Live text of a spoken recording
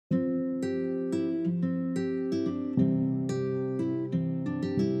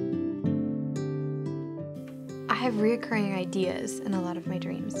have reoccurring ideas in a lot of my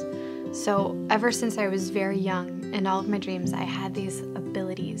dreams. So ever since I was very young, in all of my dreams, I had these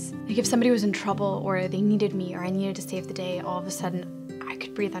abilities. Like if somebody was in trouble or they needed me or I needed to save the day, all of a sudden I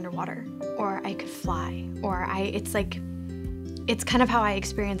could breathe underwater or I could fly it's kind of how I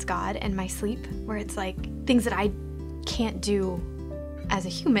experience God in my sleep, where it's like things that I can't do as a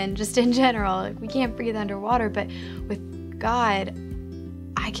human, just in general. Like we can't breathe underwater, but with God,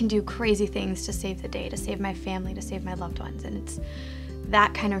 I can do crazy things to save the day, to save my family, to save my loved ones. And it's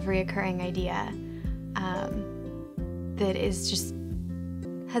that kind of reoccurring idea that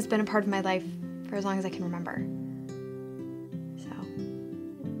has been a part of my life for as long as I can remember.